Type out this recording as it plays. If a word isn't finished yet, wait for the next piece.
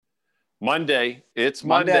Monday. It's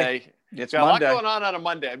Monday. Monday. It's Got Monday. a lot going on a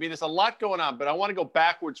Monday. I mean, there's a lot going on, but I want to go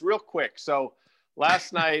backwards real quick. So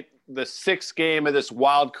last night, the sixth game of this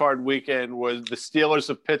wild card weekend was the Steelers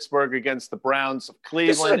of Pittsburgh against the Browns of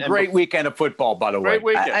Cleveland. This is a great weekend of football, by the way. Great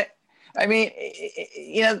weekend. I mean,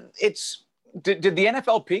 did the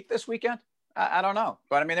NFL peak this weekend? I don't know,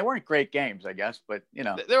 but I mean, they weren't great games, I guess. But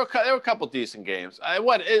there were a couple decent games.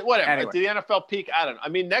 Whatever. Anyway. Did the NFL peak? I don't know. I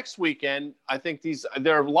mean, next weekend, I think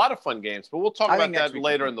there are a lot of fun games, but we'll talk about that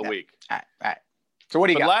later in the week. All right. So what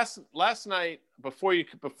do you got? Last night, before you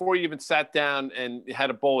even sat down and had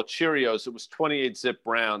a bowl of Cheerios, it was 28-zip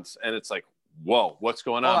Browns, and it's like, whoa, what's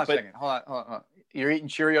going on? Hold on a second. Hold on. You're eating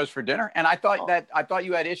Cheerios for dinner, and I thought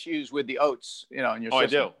you had issues with the oats, in your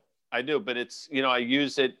system. I do, but it's I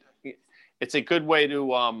use it. It's a good way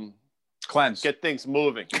to cleanse, get things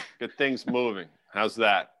moving. How's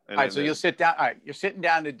that? All right, so you'll sit down. All right, you're sitting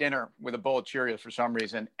down to dinner with a bowl of Cheerios for some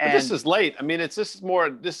reason. And this is late. I mean, this is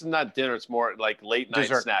not dinner. It's more like late night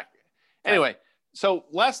dessert snack. Anyway, so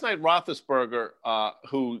last night, Roethlisberger,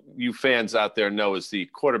 who you fans out there know is the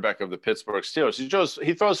quarterback of the Pittsburgh Steelers,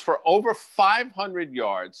 he throws for over 500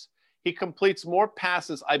 yards. He completes more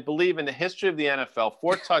passes, I believe, in the history of the NFL,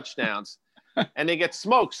 4 touchdowns, and they get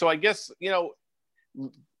smoked. So I guess,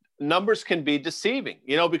 numbers can be deceiving,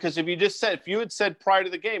 because if you had said prior to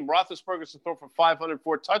the game, Roethlisberger's to throw for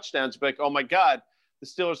 504 touchdowns, you'd be like, oh my God, the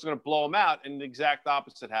Steelers are going to blow him out. And the exact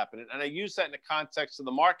opposite happened. And I use that in the context of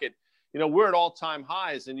the market. We're at all-time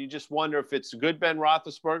highs, and you just wonder if it's good Ben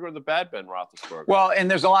Roethlisberger or the bad Ben Roethlisberger. Well,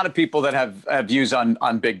 and there's a lot of people that have views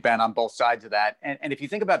on Big Ben on both sides of that. And if you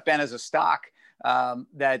think about Ben as a stock, you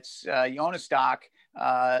own a stock,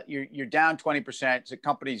 you're down 20%. The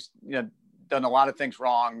company's done a lot of things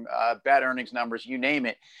wrong, bad earnings numbers, you name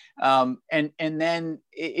it. And then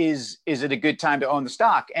is it a good time to own the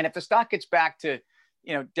stock? And if the stock gets back to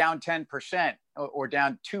down 10% or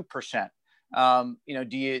down 2%.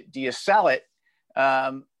 Do you sell it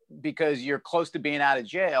because you're close to being out of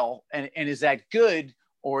jail? And is that good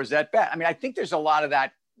or is that bad? I mean, I think there's a lot of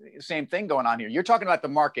that same thing going on here. You're talking about the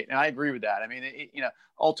market, and I agree with that. I mean,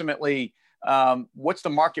 ultimately, what's the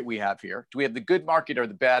market we have here? Do we have the good market or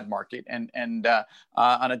the bad market? And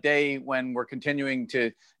on a day when we're continuing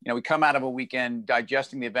to, we come out of a weekend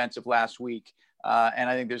digesting the events of last week. And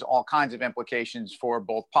I think there's all kinds of implications for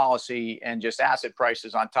both policy and just asset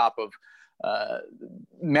prices on top of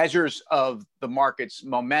measures of the market's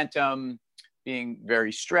momentum being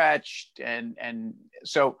very stretched. And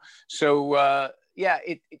so to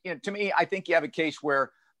me, I think you have a case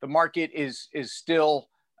where the market is still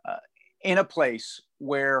in a place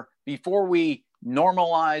where before we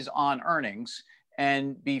normalize on earnings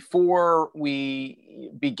and before we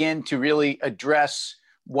begin to really address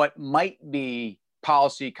what might be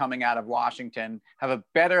policy coming out of Washington, have a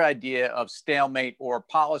better idea of stalemate or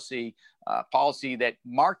policy that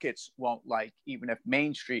markets won't like, even if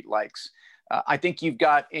Main Street likes. I think you've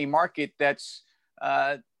got a market that's,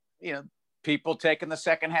 people taking the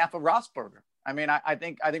second half of Roethlisberger. I mean, I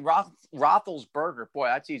think Roethlisberger, boy,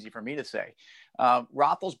 that's easy for me to say.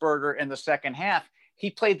 Roethlisberger in the second half,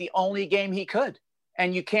 he played the only game he could.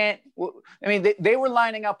 And you can't, I mean, they were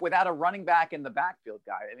lining up without a running back in the backfield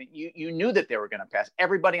guy. I mean, you knew that they were going to pass.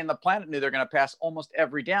 Everybody on the planet knew they're going to pass almost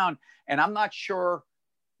every down. And I'm not sure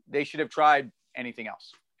they should have tried anything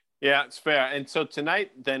else. Yeah, it's fair. And so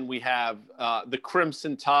tonight, then we have the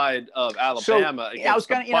Crimson Tide of Alabama against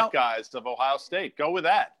the Buckeyes of Ohio State. Go with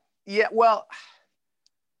that. Yeah, well,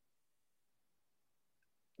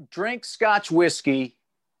 drink Scotch whiskey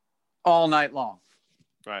all night long.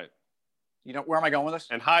 Right. Where am I going with this?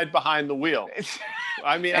 And hide behind the wheel.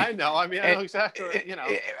 I know exactly.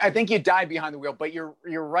 I think you die behind the wheel, but you're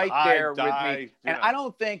right there with me. And I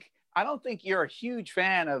don't think you're a huge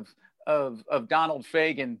fan of Donald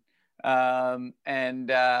Fagen. Oh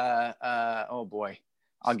boy,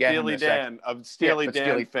 I'll get him in a second. Of Steely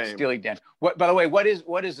Dan fame. Steely Dan. By the way, what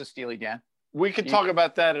is a Steely Dan? We could talk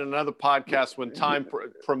about that in another podcast when time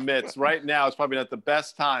permits. Right now, it's probably not the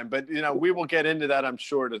best time, but we will get into that, I'm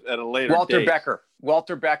sure, at a later date.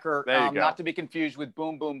 Walter Becker, not to be confused with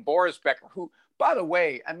Boom Boom Boris Becker, who, by the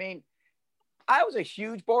way, I mean, I was a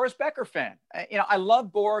huge Boris Becker fan. I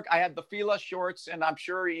love Borg. I had the Fila shorts, and I'm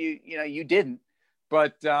sure you didn't,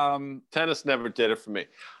 but tennis never did it for me.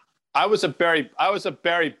 I was a Barry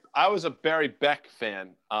Beck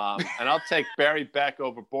fan, and I'll take Barry Beck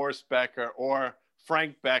over Boris Becker or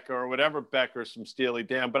Frank Becker or whatever Beckers from Steely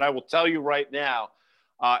Dan. But I will tell you right now,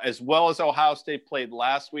 as well as Ohio State played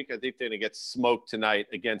last week, I think they're going to get smoked tonight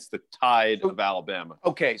against the Tide of Alabama.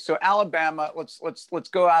 Okay, so Alabama, let's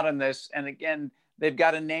go out on this. And again, they've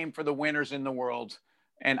got a name for the winners in the world.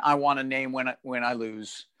 and I want to name when I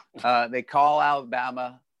lose. They call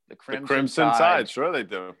Alabama the Crimson Tide. Sure they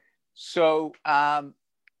do. So,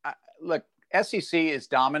 look, SEC is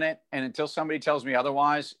dominant, and until somebody tells me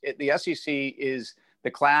otherwise, the SEC is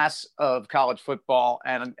the class of college football,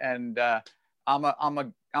 and I'm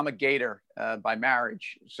a Gator by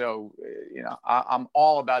marriage. So, I'm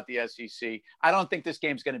all about the SEC. I don't think this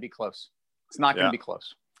game's going to be close. It's not going to be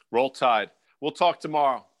close. Roll Tide. We'll talk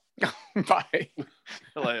tomorrow. Bye.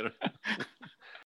 Later.